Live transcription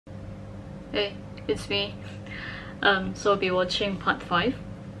Hey, it's me. So I'll be watching part 5,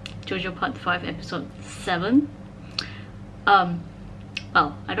 JoJo part 5, episode 7. Well,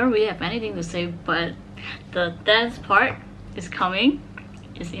 I don't really have anything to say, but the dance part is coming.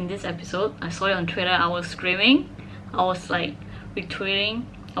 It's in this episode. I saw it on Twitter. I was screaming. I was like retweeting.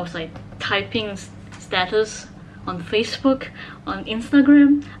 I was like typing status on Facebook, on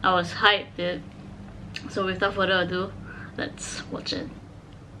Instagram. I was hyped, dude. So without further ado, let's watch it.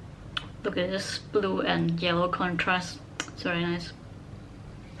 Look at this blue and yellow contrast. It's very nice.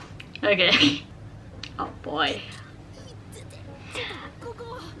 Okay. Oh boy.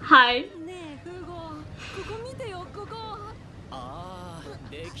 Hi.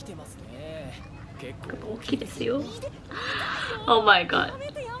 Oh my god.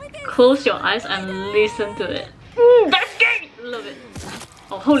 Close your eyes and listen to it. That's gay! Love it.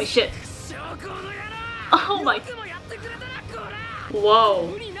 Oh, holy shit. Oh my.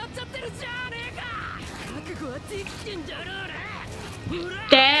 Whoa.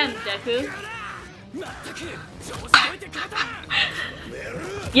 Damn, Deku.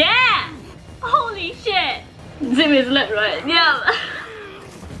 Yeah! Holy shit! Zip his lip, right? Yeah.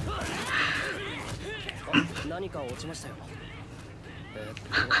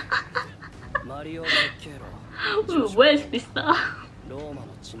 Ooh, where's Pista?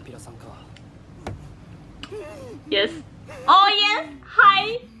 Yes. Oh yes!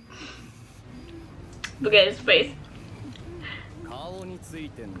 Hi! Look at his face.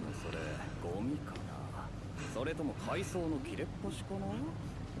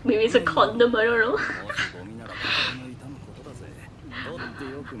 Maybe it's a condom, I don't know.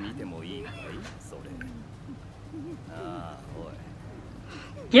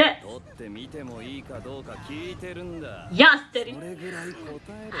 Yes! Yes, Daddy!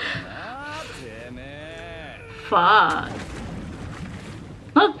 Fuck.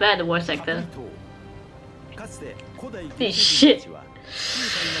 Not bad, the voice actor. Holy shit.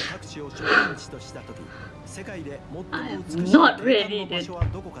 I'm not ready, dude.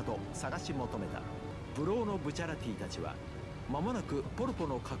 間もなくポルポ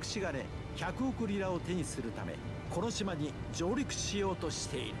の隠し金100億リラを手にするためこの島に上陸しようとし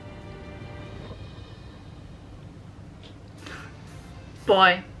ている。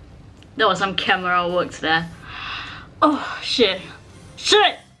Boy, that was some camera works there. Oh shit.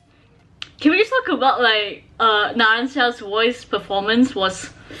 Shit! Can we just talk about like Naranxia's voice performance was...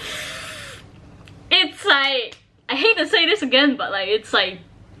 It's like... I hate to say this again, but like it's like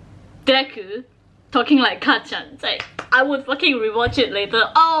Deku talking like Ka-chan. It's like I would fucking rewatch it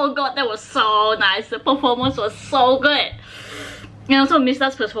later. Oh god, that was so nice. The performance was so good. And also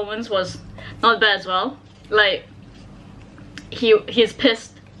Mista's performance was not bad as well. Like he's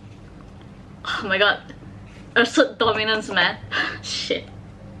pissed. Oh my god. Assert dominance, man. Shit.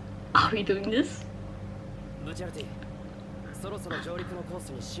 Are we doing this?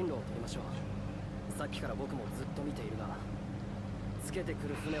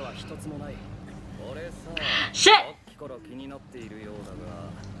 Shit!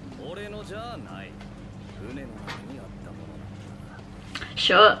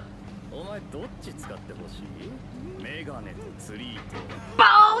 Sure.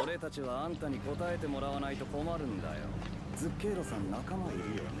 Bow!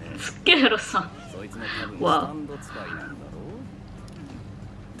 Zucchero-san. Wow.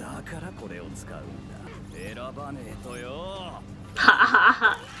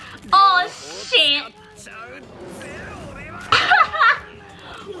 Oh shit!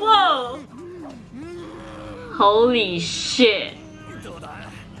 Whoa! Holy shit!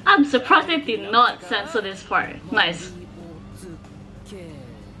 I'm surprised they did not censor this part. Nice.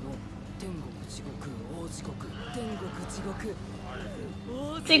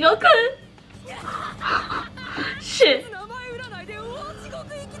 Jigoku? Shit.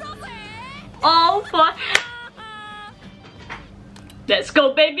 Oh fuck. Let's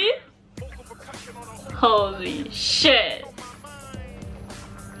go, baby. Holy shit.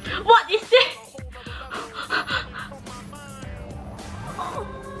 What is this?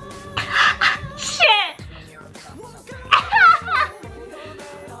 Shit.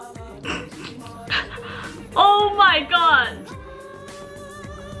 Oh my god.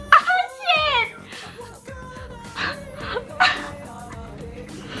 Shit.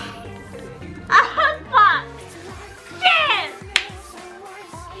 Fuck. Shit.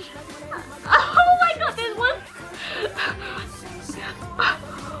 Oh my god, this was...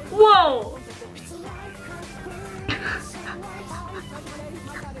 Whoa.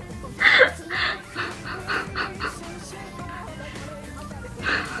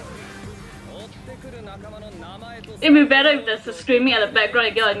 It'd be better if there's a screaming at the background,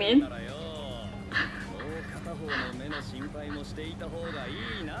 you get what I mean?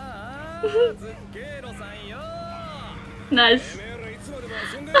 Nice.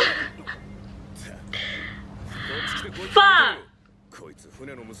 Fuck.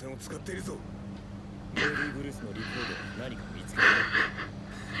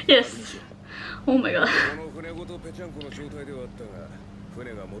 Yes. Oh my god.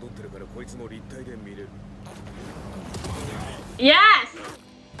 Yes.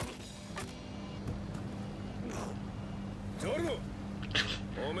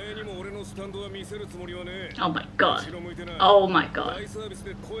 Oh my god. Oh my god.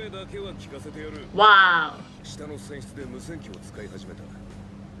 Wow.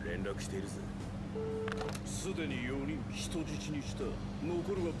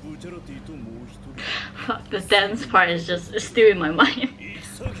 Fuck, the dance part is just still in my mind.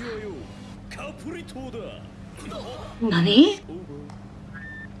 Nani?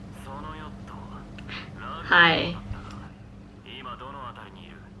 Hi.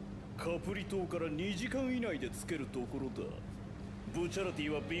 カプリ島から2時間以内で着けるところだ。ブチャラテ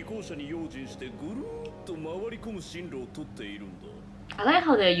ィは尾行者に用心してぐるーっと回り込む進路を取っているんだ。I like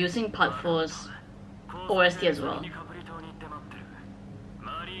how they're using Part 4's OST as well.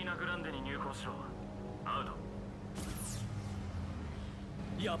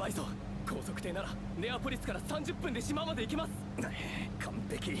 やばいぞ。高速艇ならネアポリスから30分で島まで行きます。完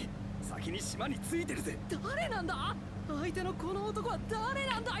璧。先に島に着いてるぜ。誰なんだ？相手のこの男は誰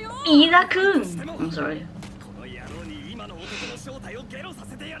なんだよ。飯田君。I'm sorry. この野郎に今の男の正体をゲロさ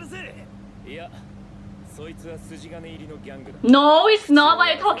せてやるぜ。いや、そいつは筋金入りのギャングだ。No, it's not what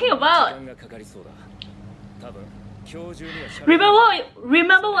you're talking about.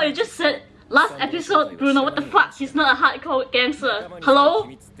 Remember what you just said last episode, Bruno? What the fuck? He's not a hardcore gangster. Hello?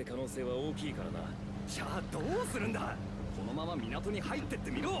 じゃあどうするんだ。このまま港に入ってって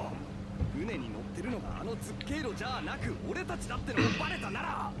みろ。船に乗ってるのがあのズッケイロじゃなく俺たちだってのがバレたな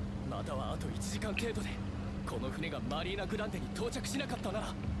ら、またはあと1時間程度でこの船がマリーナグランデに到着しなかったな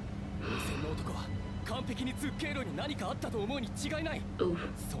ら、無線の男は完璧にズッケイロに何かあったと思うに違いない。そうなっ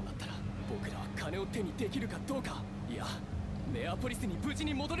たら僕らは金を手にできるかどうか、いやネアポリスに無事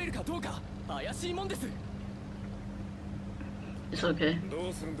に戻れるかどうか怪しいもんです。 It's okay. ど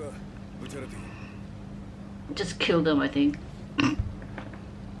うするんだ、ブチャラティ。 Just kill them, I think.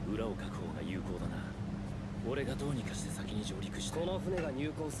 裏をかく方が有効だな。俺がどうにかして先に上陸して、この船が入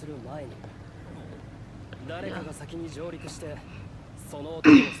港する前に誰かが先に上陸してその男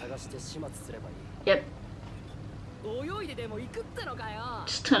を探して始末すればいい。 Yep. 泳いででも行くってのかよ。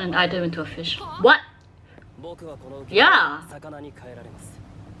 Just turn an item into a fish. What? 僕はこの浮 Yeah. 魚に変えられます。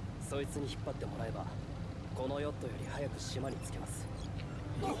そいつに引っ張ってもらえばこのヨットより早く島に着けます。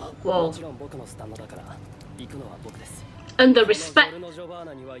も Whoa. ちろん僕のスタンドだから行くのは僕です。 And the respect.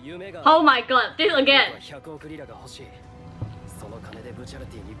 Oh my god, this again. 100億リラが欲しい。その金でブチャラ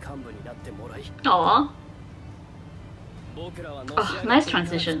ティに幹部になってもらい。 Aww. 僕らは Oh, nice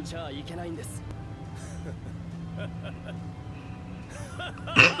transition. じゃあいけないんです。 What?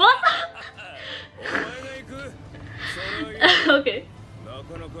 Okay. な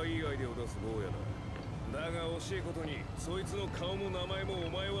かなかいいアイデアを出す坊やな。だが惜しいことにそいつの顔も名前もお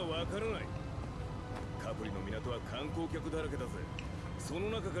前はわからない。カプリの港は観光客だらけだぜ。その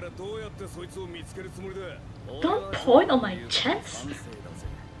中からどうやってそいつを見つけるつもりだ。 Don't point on my chest.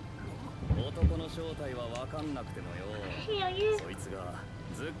 男の正体は分かんなくてもよ。 Yeah, you. そいつが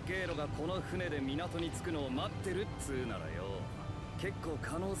ズッケイロがこの船で港に着くのを待ってるっつうならよ、結構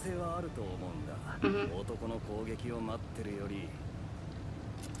可能性はあると思うんだ。男の攻撃を待ってるより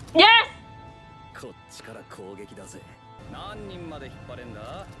Yes. こっちから攻撃だぜ。何人まで引っ張れん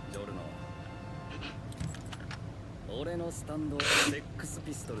だジョルノ。俺のスタンドセックス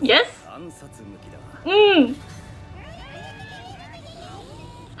ピストル Yes. 暗殺向きだ。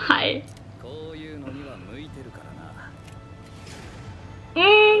Hi. こういうのには向いてるからな。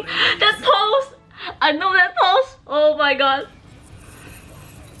 That pose. I know that pose. Oh my god.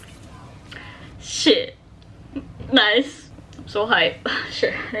 Shit. Nice. I'm so hype.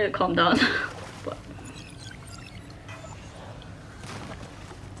 Sure, I need to calm down. But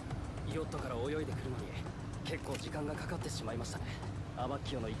ヨットから泳いでくるのに結構時間がかかってしまいましたね。アバッ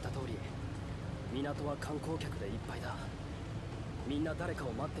キオの言った通り、港は観光客でいっぱいだ。みんな誰か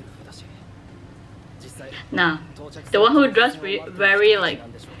を待ってる風だし。実際 nah, the one who dressed very like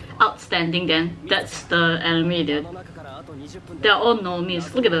outstanding. Then that's the enemy, dude. They're all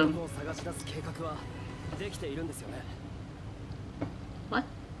normies. Look at them. What?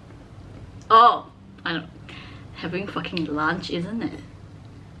 Oh, I know. Having fucking lunch, isn't it?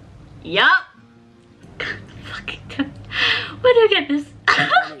 Yup. Fucking. Where do you get this? Look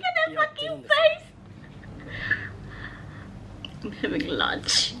at that fucking face. having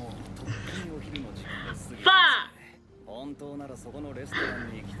lunch. もうとっくにお昼の時間です。 Fuck! 本当ならそこのレストラ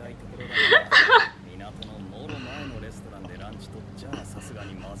ンに行きたいところだが港のもろ前のレストランでランチとっちゃさすが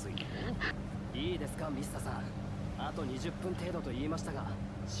にまずいよ。いいですかミスターさん、あと20分程度と言いましたが、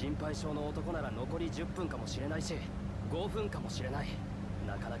心配性の男なら残り10分かもしれないし5分かもしれない。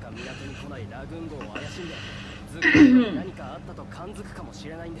なかなか港に来ないラグーン号を怪しんでズッキーニに何かあったと感づくかもし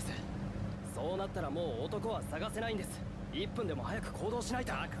れないんです。そうなったらもう男は探せないんです。1分でも早く行動しない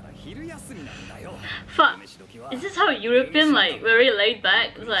と。だから昼休みなんだよ。 Fuck. Is this how European, like, very laid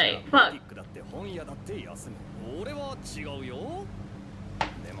back? It's like, fuck. だって本屋だって休む。俺は違うよ。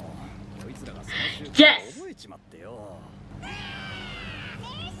でもこいつらがその習慣覚えちまってよ。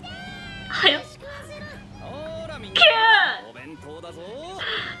早っ。ほらみんなお弁当だぞ。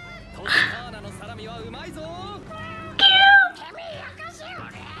トスカーナのサラミはうまいぞ。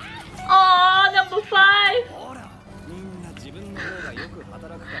 Oh, number 5. ほらみんな自分の方がよく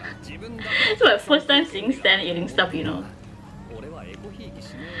働くから自分だ。 It's my first time seeing Stan eating stuff, you know. 俺はエコひいき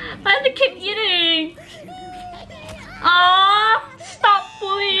しねえ。 I have to keep eating. Oh, stop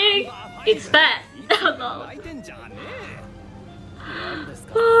bullying. It's bad. Oh no. 泣いてんじゃねえ。何です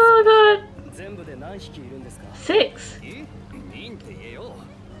か。 Oh god. 全部で何匹いるんですか。 6. え、いいんって言えよ。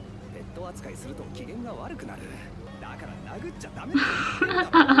ペット扱いすると機嫌が悪くなる。だから殴っちゃダメって言って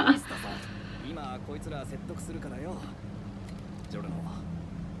んだろミスターさん。今こいつら説得するからよ。ジョルノ、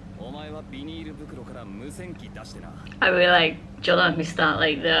お前はビニール袋から無線機出してな。 I really like Jola and Mista,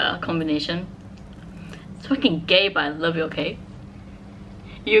 like the combination. It's fucking gay, but I love it, okay?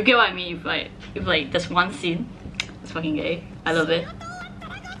 You get what I mean if like there's one scene, it's fucking gay. I love it.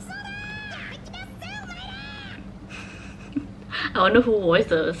 I wonder who voiced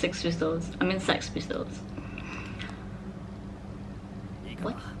the Sex Pistols. I mean Sex Pistols.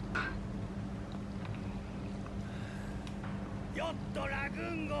 What? ヨットラグ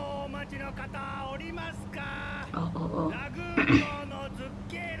ーン号お待ちの方おりますか。 Oh, oh, oh. ラグーン号のズッ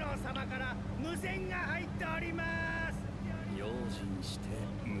ケーロ様から無線が入っております。用心して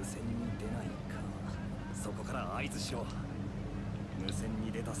無線に出ないか。そこから合図しろ。無線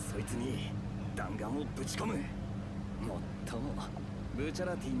に出たそいつに弾丸をぶち込む。もっともブチャ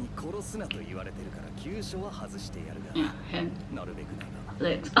ラティに殺すなと言われてるから急所は外してやるが、 Yeah, him. なるべくなら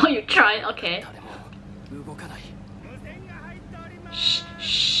Legs. Oh, you tried? Okay. 誰も動かない。無線が入っております。 Shh,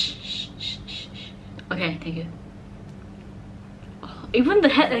 shh, shh, shh, shh. Okay, thank you. Oh, even the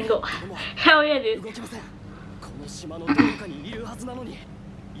head angle. Hell yeah, dude. 動きません。この島のどこかにいるはずなのに、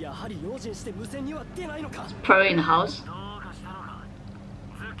やはり用心して無線には出ないのか。 Probably in the house. どうかしたのか。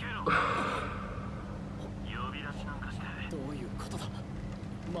ズッケーロ。呼び出しなんかして。どういうことだ。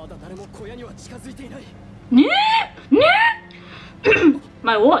まだ誰も小屋には近づいていない。ねえねえ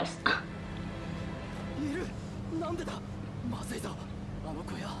My voice. いる。なんでだ。まずいぞ。あの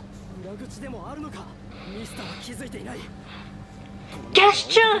小屋裏口でもあるのか。ミスターは気づいていない。 Just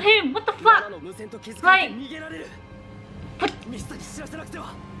chill him. What the 今 fuck? の無線と気づかれて Right. 逃げられる。ミスターに知らせなくて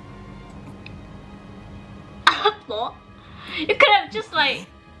は。 What? You could have just like.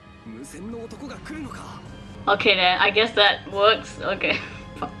 無線の男が来るのか。 Okay then. I guess that works. Okay.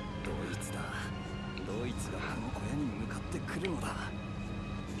 Fuck. ドイツだ。ドイツがこの小屋に向かってくるのだ。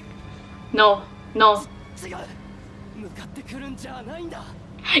 No. No. 違う。向かってくるんじゃないんだ。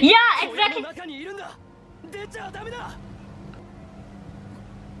 Yeah, 小屋の exactly. 中にいるんだ。出ちゃダメだ。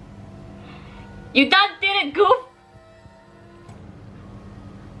 You done did it, goof.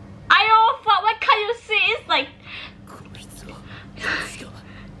 I don't fuck. Why can't you see? It's like. こいつが。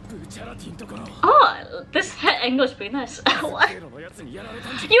ブチャラティンところ。 Oh, this head angle is pretty nice. What? ゼロのやつにやられ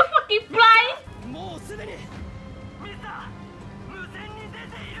たんじゃ。 You fucking blind? もうすでに。ミスター、無線に出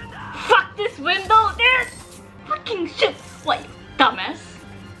ているんだ。 Fuck this window, dude! Fucking shit! What, you dumbass?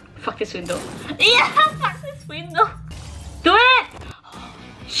 Fuck this window. Yeah, fuck this window! Do it!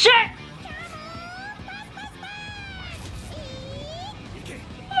 Shit!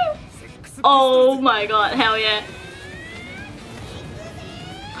 Oh my god, hell yeah.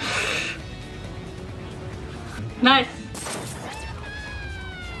 Nice.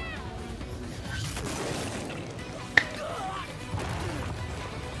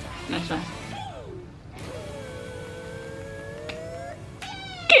 Nice, nice.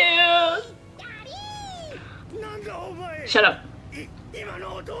 Cute! なんだお前。 Shut up. 今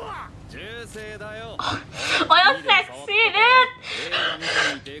の音は。銃声だよ。 Oh, you're sexy,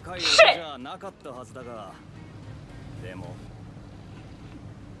 dude! でかい音じゃなかったはずだが。でも。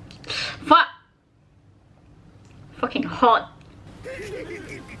 Fuck! Fucking hot.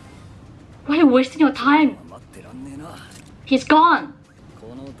 Why are you wasting your time? 待ってらんねえな。 He's gone.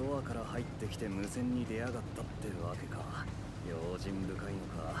 このドアから入ってきて無線に出やがったってわけか。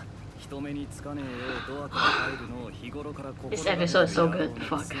This episode is so good.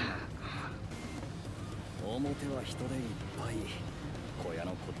 Fuck. 表は人でいっぱい。小屋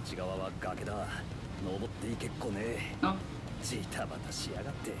のこっち側は崖だ。登っていけっこね。Oh. ジタバタしや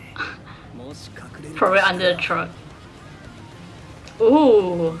がって。もし隠れる。Probably under the truck.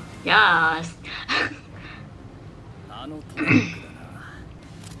 Ooh, yes. あのトラックだな。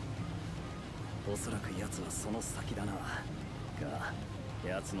おそらく奴はその先だな。が、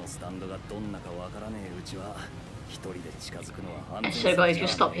奴のスタンドがどんなかわからねえうちは、一人で近づくのは安 I 全 should go if you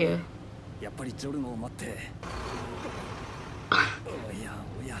stop here. やっぱりジョルノを待って。おや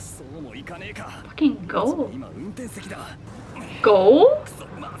おや、そうもいかねえか。Fucking go. 今運転席だ。 Go? くそ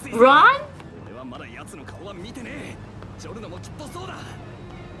まずいぞ。 Run? 俺はまだ奴の顔は見てねえ。ジョルノもきっとそうだ。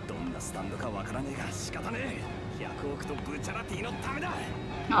どんなスタンドかわからねえが仕方ねえ。100億とブチャラティのためだ。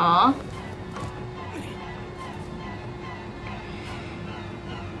Aww.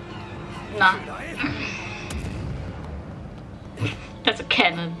 Nah. That's a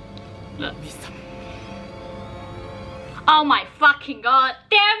cannon. Look. Oh my fucking god,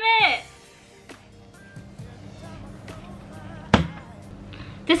 damn it!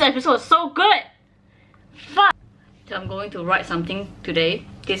 This episode is so good! Fuck! So I'm going to write something today,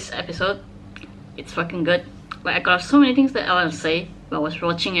 this episode. It's fucking good. Like I got so many things that I want to say while I was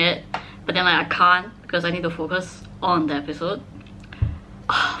watching it, but then like I can't because I need to focus on the episode.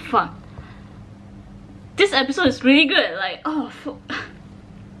 Oh fuck. This episode is really good, like oh fuck.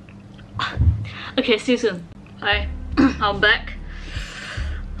 Okay, see you soon. Bye. I'm back.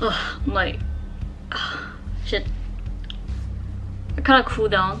 Oh, I'm like shit. I kinda cool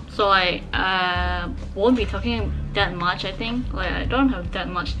down, so I won't be talking that much. I think like I don't have that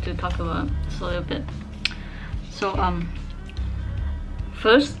much to talk about. Just a little bit. So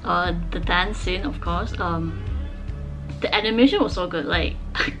first the dance scene, of course. The animation was so good. Like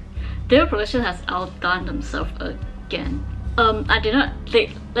their production has outdone themselves again. I did not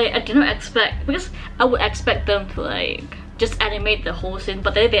I did not expect, because I would expect them to like just animate the whole scene,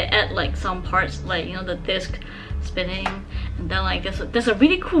 but then they add like some parts, like you know, the disc spinning, and then like there's a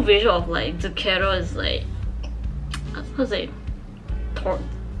really cool visual of like Zucchero is like, how to say,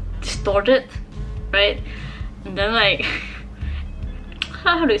 distorted, right? And then like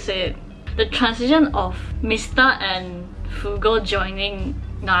how do you say it? The transition of Mista and Fugo joining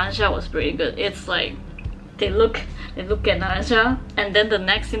Naranja was pretty good. It's like they look at Naranja, and then the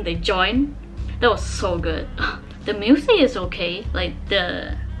next scene they join. That was so good. The music is okay. Like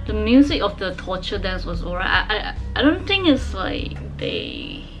the music of the torture dance was alright. I don't think it's like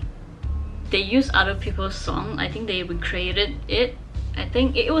they use other people's song. I think they recreated it. I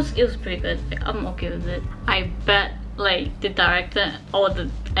think it was pretty good. I'm okay with it. I bet like the director or the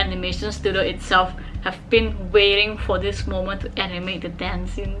animation studio itself have been waiting for this moment to animate the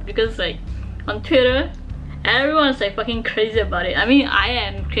dance scene, because like on Twitter everyone's like fucking crazy about it. I mean, I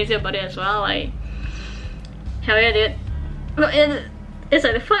am crazy about it as well. Like hell yeah, dude. It's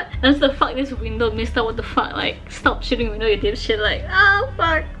like the fuck, that's the fuck this window, mister, what the fuck, like stop shooting window, you dipshit. Like oh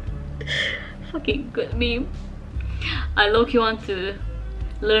fuck. Fucking good meme. I low-key want to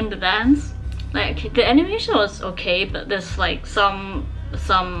learn the dance. Like the animation was okay, but there's like some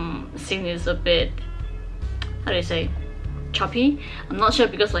scene is a bit, how do you say, choppy. I'm not sure,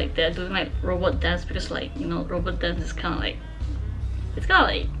 because like they're doing like robot dance, because like, you know, robot dance is kind of like, it's kind of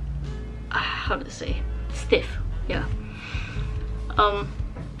like how to say, stiff. Yeah. I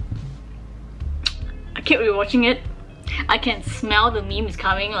keep rewatching it. I can smell the meme is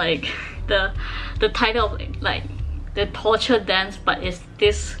coming, like the title of like the torture dance, but it's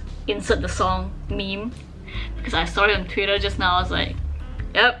this insert the song meme, because I saw it on Twitter just now. I was like,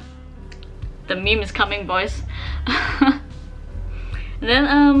 yep, the meme is coming, boys. And then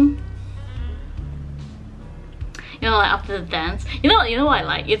you know, like after the dance, you know what I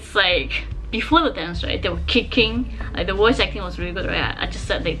like? It's like before the dance, right? They were kicking. Like the voice acting was really good, right? I just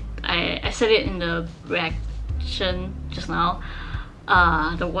said I said it in the reaction just now.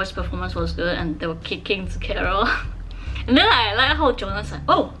 The voice performance was good, and they were kicking to Carol. And then I like how Jonah's like,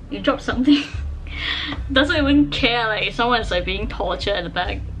 oh, you dropped something. Doesn't even care, like someone's like being tortured at the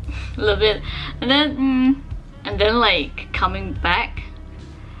back a little bit. And then like coming back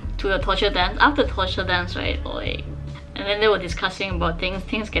to the torture dance, after the torture dance, right? Like, and then they were discussing about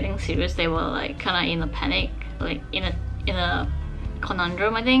things getting serious. They were like kind of in a panic, like in a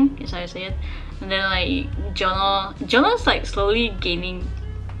conundrum, I think is how you say it. And then like Jonah's like slowly gaining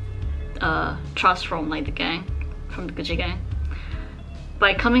trust from like the gang, from the Gucci gang,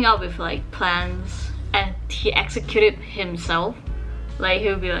 by coming up with like plans, and he executed himself. Like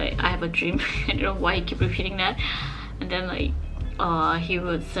he'll be like, I have a dream. I don't know why he keep repeating that. and then like he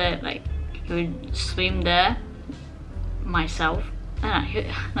would say like he would swim there myself.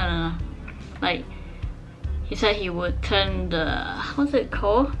 No. Like he said he would turn the what's it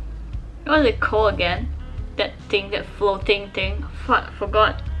called? What is it called again? That thing, that floating thing. Fuck,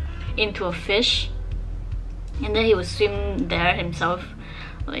 forgot. Into a fish, and then he would swim there himself.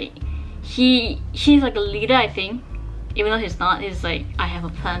 Like he's like a leader, I think. Even though he's not, he's like, I have a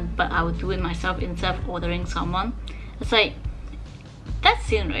plan, but I would do it myself instead of ordering someone. It's like that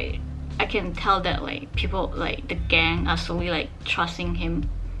scene, right? I can tell that like people, like the gang, are slowly like trusting him.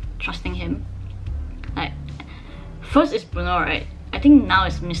 Like first it's Bruno, right? I think now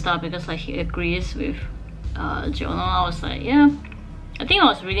it's Mr. because like he agrees with Jono. I was like, yeah. I think I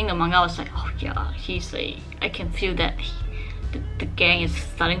was reading the manga. I was like, oh yeah, he's like, I can feel that the gang is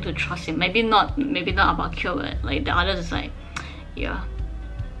starting to trust him. Maybe not about Kyo, but like the others is like, yeah.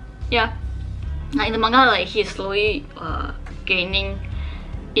 Like in the manga, like he's slowly gaining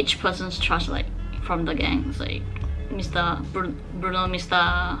each person's trust, like from the gang. It's like Mr. Bruno,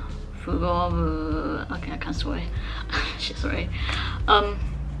 Mr. Fugo. Okay, I can't swear. Shit, sorry. Can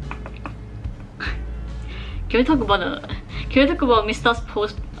we talk about Mr.'s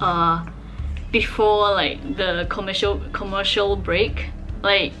post before like the commercial break?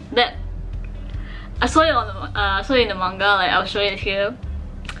 Like that, I saw it in the manga. Like I'll show it here.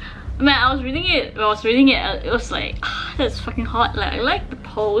 Man, I was reading it. It was like, that's fucking hot. Like I like the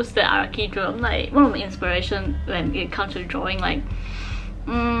pose that Araki drew. I'm like, one of my inspiration when it comes to drawing. Like,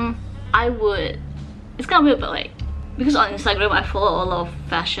 I would. It's kind of weird, but like because on Instagram I follow a lot of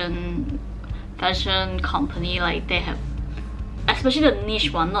fashion company. Like they have, especially the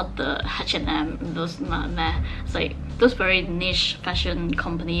niche one, not the H&M, those meh. It's like those very niche fashion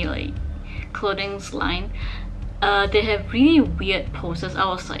company, like clothing's line. They have really weird poses. I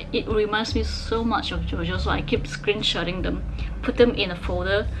was like, it reminds me so much of JoJo's, so I keep screenshotting them, put them in a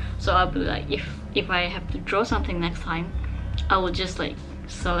folder. So I'll be like, if I have to draw something next time, I will just like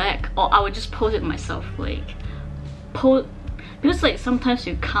select, or I would just post it myself. Like because like sometimes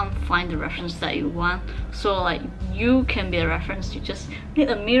you can't find the reference that you want, so like you can be a reference. You just need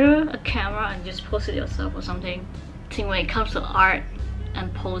a mirror, a camera, and just post it yourself or something. I think when it comes to art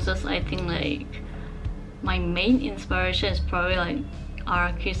and poses, I think like my main inspiration is probably like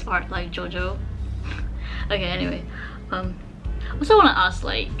Araki's art, like JoJo. Okay, anyway, also want to ask,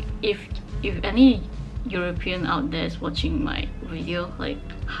 like, if any European out there is watching my video, like,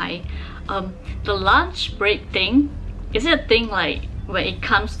 hi. The lunch break thing, is it a thing like when it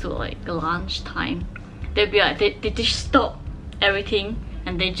comes to like the lunch time, they'd be like, they just stop everything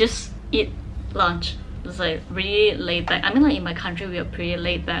and they just eat lunch? It's like really laid back. I mean, like in my country we are pretty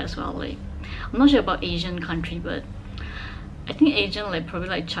laid back as well. Like I'm not sure about Asian country, but I think Asian, like probably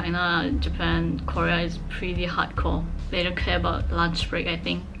like China, Japan, Korea, is pretty hardcore. They don't care about lunch break, I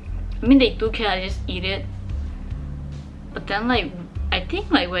think. I mean, they do care, I just eat it. But then like I think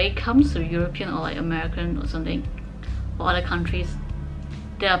like when it comes to European or like American or something, or other countries,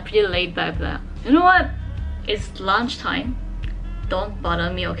 they are pretty laid back there. You know what? It's lunchtime. Don't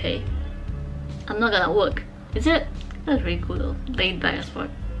bother me, okay? I'm not gonna work. Is it? That's really cool though. Laid back as fuck.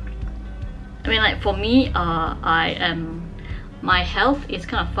 I mean, like for me, my health is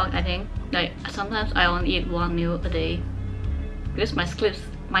kind of fucked, I think. Like sometimes I only eat one meal a day because my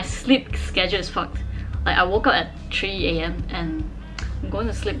sleep schedule is fucked. Like I woke up at 3 AM and I'm going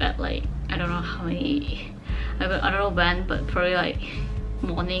to sleep at like, I don't know how many, I don't know when, but probably like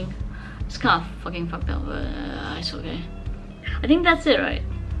morning. It's kind of fucking fucked up, but it's okay. I think that's it, right?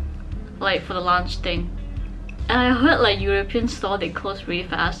 Like for the lunch thing. And I heard like European store, they close really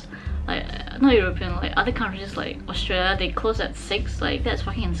fast. Like not European, like other countries like Australia, they close at 6. Like that's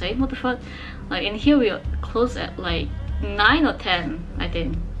fucking insane. What the fuck? Like in here we are closed at like 9 or 10, I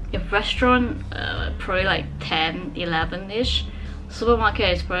think. If restaurant, probably like 10, 11-ish.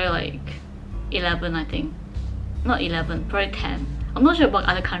 Supermarket is probably like 11, I think. Not 11, probably 10. I'm not sure about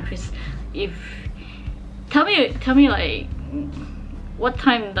other countries. If tell me like what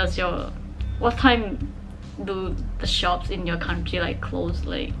time do the shops in your country like close?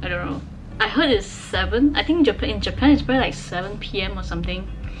 Like I don't know. I heard it's 7. I think in Japan it's probably like 7 PM or something.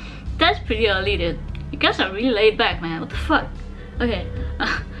 That's pretty early, dude. You guys are really laid back, man. What the fuck? Okay,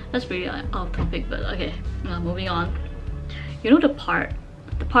 that's pretty off topic, but okay. Moving on. You know the part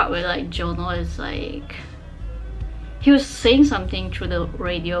where like Jono is like, he was saying something through the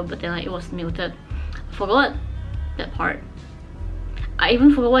radio, but then like it was muted. I forgot that part. I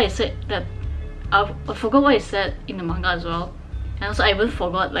even forgot what he said. I forgot what he said in the manga as well. And also I even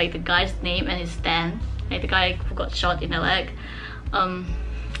forgot like the guy's name and his stand. Like the guy who got shot in the leg.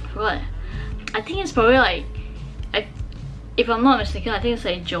 Forgot. I think it's probably like, I if I'm not mistaken, I think it's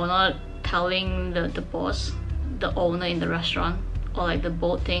like Jonah telling the boss, the owner in the restaurant, or like the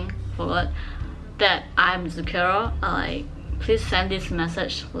boat thing, forgot, that I'm Zucchero. Like, please send this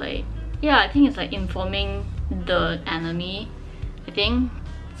message. Like, yeah, I think it's like informing the enemy. I think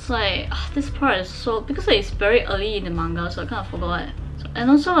it's like this part is so, because like, it's very early in the manga, so I kind of forgot. So, and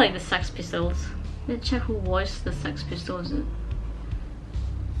also like the Sex Pistols. Let's check who voiced the Sex Pistols.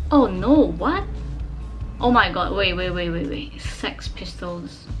 Oh no, what? Oh my god, wait. Sex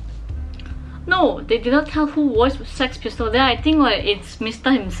Pistols. No, they did not tell who voiced Sex Pistols. Then I think like it's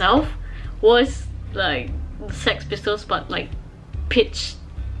Mr. himself was like the Sex Pistols, but like pitch.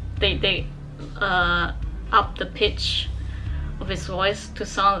 They up the pitch of his voice to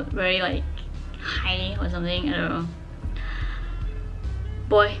sound very like high or something. I don't know.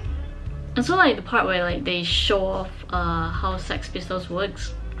 Boy. And so like the part where like they show off how Sex Pistols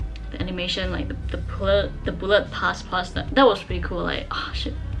works, the animation, like the bullet pass that was pretty cool. Like, oh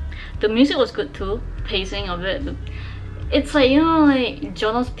shit, the music was good too, pacing of it. It's like, you know, like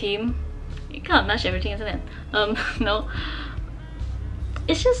Jonah's theme, it kind of match everything, isn't it? No,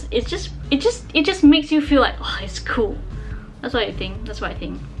 it just makes you feel like, oh, it's cool. That's what I think. That's what I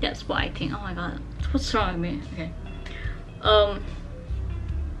think. Oh my god, what's wrong with me? Okay.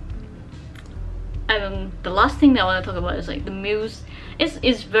 And the last thing that I want to talk about is like the muse.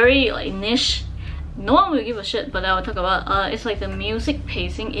 It's very like niche. No one will give a shit, but I will talk about it's like the music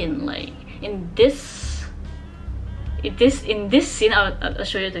pacing in like in this scene. I'll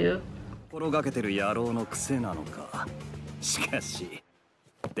show it to you.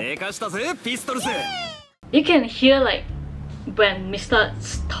 You can hear like when Mr.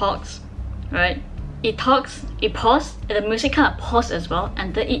 talks, right? It talks, it pauses, and the music kind of pauses as well,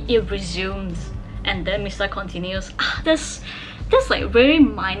 and then it resumes. And then Mr. continues. That's like very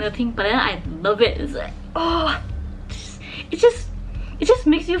minor thing, but then I love it. It's like, oh, it just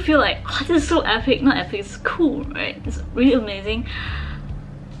makes you feel like, oh, this is so epic. Not epic, it's cool, right? It's really amazing.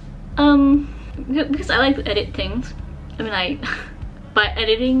 Because I like to edit things. I mean, like by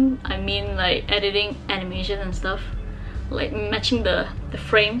editing, I mean like editing animation and stuff, like matching the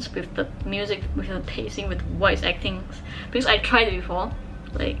frames with the music, with the pacing, with voice acting. Because I tried it before,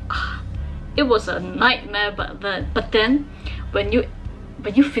 like. It was a nightmare, but then when you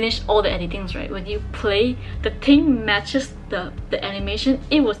finish all the editings, right, when you play, the thing matches the animation.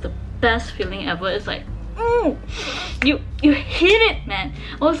 It was the best feeling ever. It's like, you hit it, man.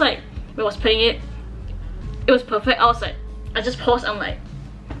 I was like, when I was playing it was perfect. I was like, I just paused. I'm like,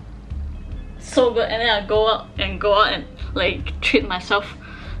 so good. And then I go out and like treat myself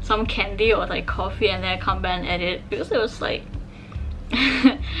some candy or like coffee, and then I come back and edit, because it was like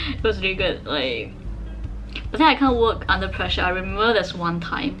it was really good. Like, but then I can't work under pressure. I remember there's one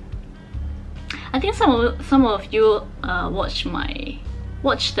time, I think some of you watched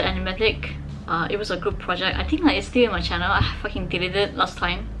the animatic. It was a group project. I think like it's still in my channel. I fucking deleted it last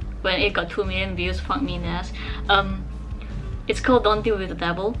time when it got 2 million views. Fuck me in the ass. It's called Don't Deal with the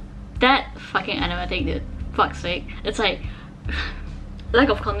Devil. That fucking animatic, dude. Fuck's sake. It's like lack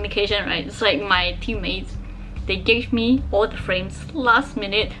of communication, right? It's like my teammates, they gave me all the frames last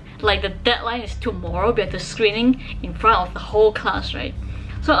minute. Like the deadline is tomorrow, we have the screening in front of the whole class, right?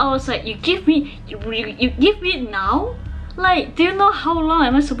 So I was like, you give me it now? Like, do you know how long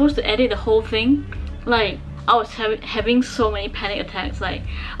am I supposed to edit the whole thing? Like, I was having so many panic attacks. Like,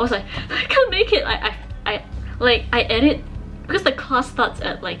 I was like, I can't make it. I edit, because the class starts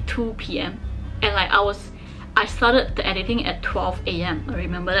at like 2 PM, and like I started the editing at 12 AM. I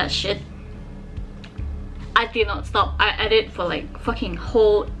remember that shit. I did not stop. I edit for like fucking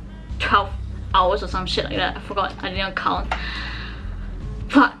whole 12 hours or some shit like that. I forgot. I didn't count.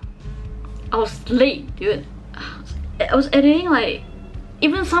 But I was late, dude. I was editing, like,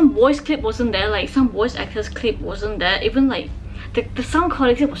 even some voice clip wasn't there. Like, some voice actors clip wasn't there. Even like the sound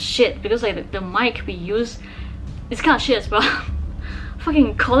quality was shit, because like the mic we use is kind of shit as well.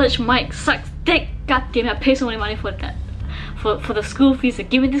 Fucking college mic sucks dick. God damn it, I pay so many money for that, for the school fees to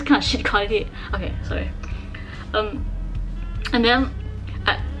give me this kind of shit quality. Okay, sorry. And then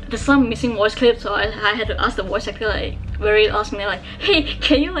there's some missing voice clips, so I had to ask the voice actor like very last minute, like, hey,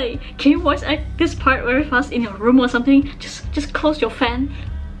 can you voice act this part very fast in your room or something? Just close your fan.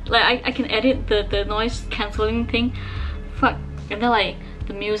 Like I can edit the noise cancelling thing. Fuck. And then like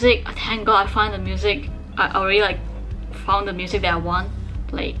the music, thank god I found the music. I already like found the music that I want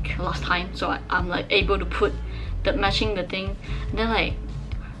like last time, so I'm like able to put the matching the thing. And then like,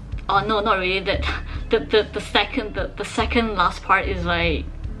 oh no, not really. That the second last part is like,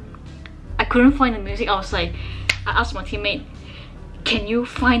 I couldn't find the music. I was like, I asked my teammate, can you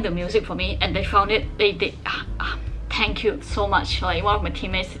find the music for me? And they found it. thank you so much. Like one of my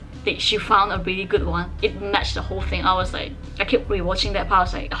teammates, she found a really good one. It matched the whole thing. I was like, I kept rewatching that part. I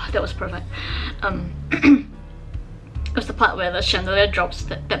was like, oh, that was perfect. It was the part where the chandelier drops.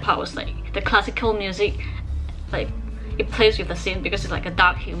 That part was like the classical music, like it plays with the scene because it's like a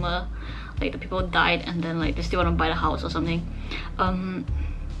dark humor. Like the people died and then like they still want to buy the house or something.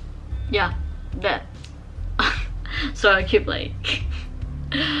 Yeah, that. So I keep like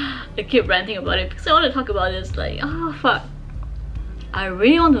I keep ranting about it because I want to talk about this. Like, oh fuck, I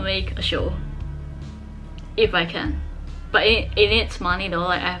really want to make a show if I can, but it needs money though.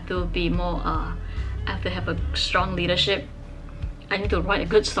 Like I have to be more I have to have a strong leadership. I need to write a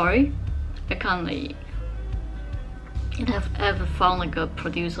good story. I can't like have found like a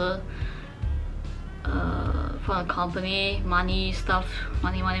producer, found a company, money stuff,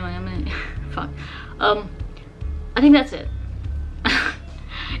 money. Fuck. I think that's it.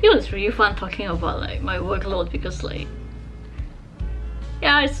 It was really fun talking about like my workload because like,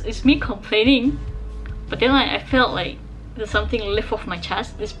 yeah, it's me complaining, but then like, I felt like there's something lift off my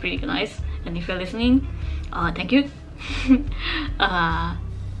chest. It's pretty nice. And if you're listening, thank you.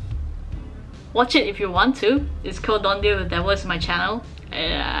 Watch it if you want to. It's called Don't Deal with the Devil. It's my channel.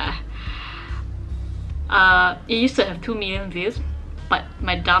 It used to have 2 million views, but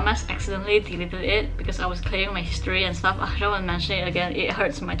my dumbass accidentally deleted it because I was clearing my history and stuff. I don't want to mention it again. It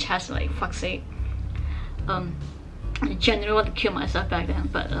hurts my chest, like fuck's sake. I genuinely want to kill myself back then,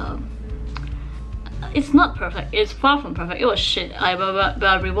 but it's not perfect. It's far from perfect. It was shit. But I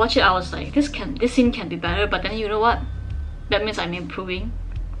rewatched it. I was like, this scene can be better. But then you know what? That means I'm improving.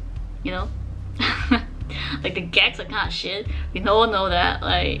 You know, like the gags are kind of shit. We all know that.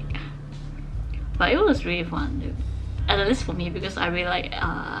 Like, but it was really fun, dude. At least for me, because I really like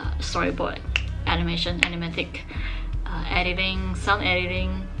storyboard, animation, animatic, editing, sound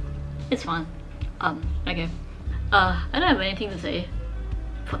editing. It's fun. Okay. I don't have anything to say.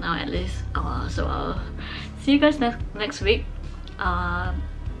 For now at least. So I'll see you guys next week.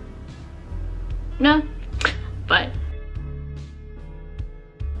 No, bye.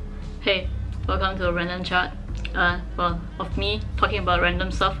 Hey, welcome to a random chat. Well, of me talking about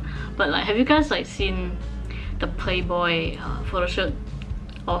random stuff. But like, have you guys like seen the Playboy photo shoot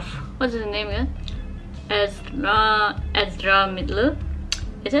of, what's his name again? Ezra Midler?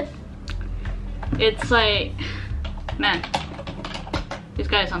 Is it? It's like, man, this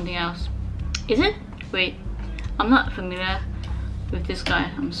guy is something else. Is it? Wait, I'm not familiar with this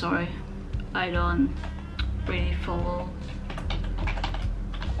guy. I'm sorry. I don't really follow.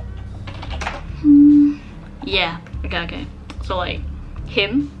 Yeah, okay. So like,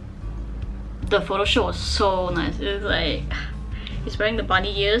 him, the photo shoot was so nice. It's like, he's wearing the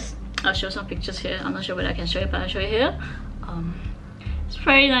bunny ears. I'll show some pictures here. I'm not sure whether I can show it, but I'll show you here. It's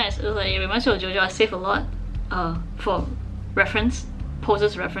very nice. It's like, it reminds me of JoJo. I save a lot for reference.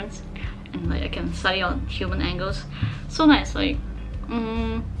 Poses reference, and like I can study on human angles. So nice. Like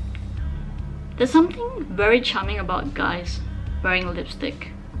there's something very charming about guys wearing lipstick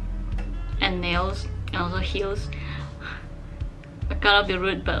and nails and also heels. I cannot be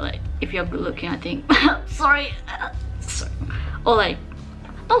rude, but like if you're good looking, I think sorry. Or like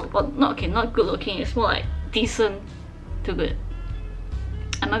not good looking, it's more like decent to good.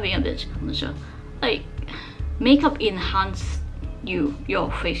 Am I being a bitch? I'm not sure. Like, makeup enhances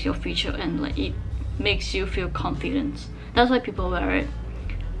your face, your feature, and like it makes you feel confident. That's why people wear it.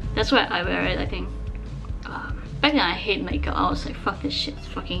 That's why I wear it, I think. Back then I hate makeup. I was like, fuck this shit, it's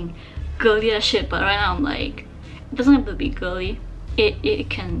fucking girly as shit. But right now I'm like, it doesn't have to be girly. It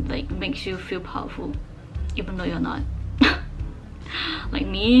can like makes you feel powerful even though you're not. Like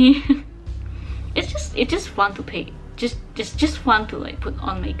me. It's just fun to paint. Just fun to like put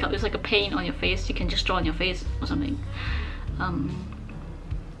on makeup. It's like a paint on your face. You can just draw on your face or something.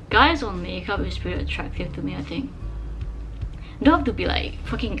 Guys on makeup is pretty attractive to me, I think. You don't have to be like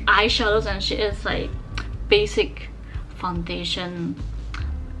fucking eyeshadows and shit. It's like basic foundation.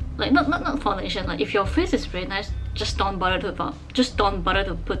 Like not foundation. Like if your face is very nice, just don't bother to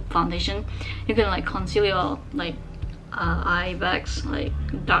put foundation. You can like conceal your like eye bags, like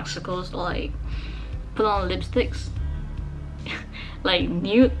dark circles, or like put on lipsticks. Like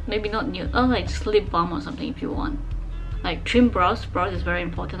nude, maybe not nude, or like just lip balm or something if you want. Like trim brows. Brows is very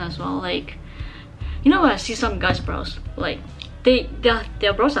important as well. Like, you know when I see some guys' brows, like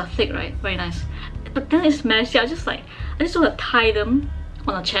their brows are thick, right? Very nice. But then it's messy. I just want to tie them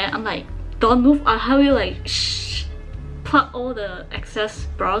on a chair. I'm like, don't move. I'll have you like pluck all the excess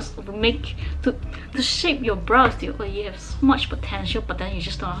brows to shape your brows, dude. Like, you have so much potential, but then you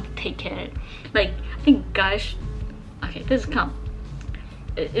just don't know how to take care of it. Like, I think guys, okay, this is kind of,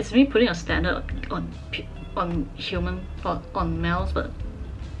 it's me putting a standard on on human or on males, but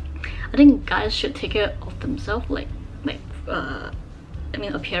I think guys should take care of themselves, like I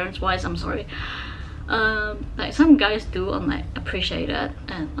mean appearance wise. I'm sorry. Like some guys do like appreciate that,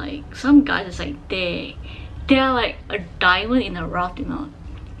 and like some guys is like they're like a diamond in a rough, you know,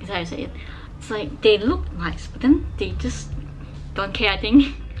 is how I say it. It's like they look nice, but then they just don't care. I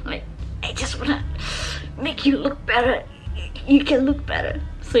think like I just wanna make you look better. You can look better,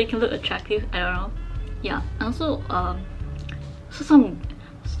 so you can look attractive. I don't know. Yeah. Also, I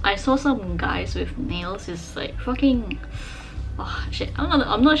saw some guys with nails is like fucking. Oh shit!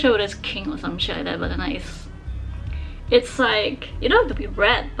 I'm not sure whether it's king or some shit like that, but then like it's like you don't have to be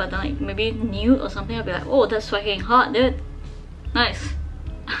red, but then like maybe nude or something. I'll be like, oh, that's fucking hot, dude. Nice.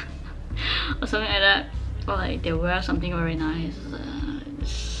 Or something like that. Or like they wear something very nice.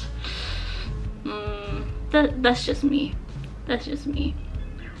 That's just me. That's just me.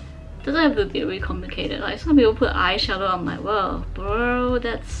 Doesn't have to be really complicated. Like some people put eyeshadow. I'm like, well, bro,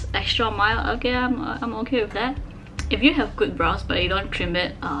 that's extra mile. Okay, I'm okay with that. If you have good brows but you don't trim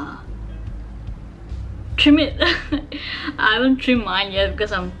it, trim it. I haven't trimmed mine yet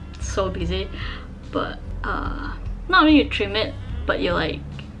because I'm so busy. But not really you trim it, but you like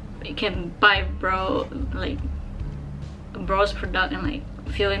you can buy brows product and like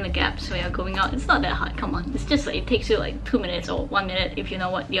fill in the gaps when you're going out. It's not that hard, come on. It's just like it takes you like 2 minutes or 1 minute if you know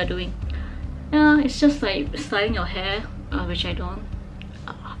what you're doing. Yeah, it's just like styling your hair, which I don't.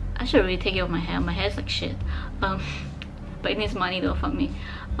 I should really take care of my hair. My hair's like shit. But it needs money though, fuck me.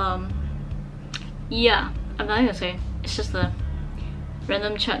 Yeah, I'm not gonna say. It's just a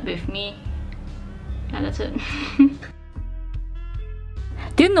random chat with me. Yeah, that's it.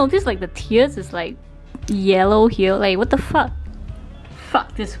 Do you notice like the tears is like yellow here? Like what the fuck?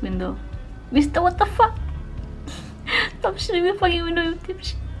 Fuck this window. Mister, what the fuck? Stop shooting the fucking window, you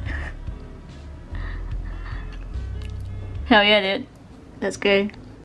dipshit. Hell yeah, dude. That's good.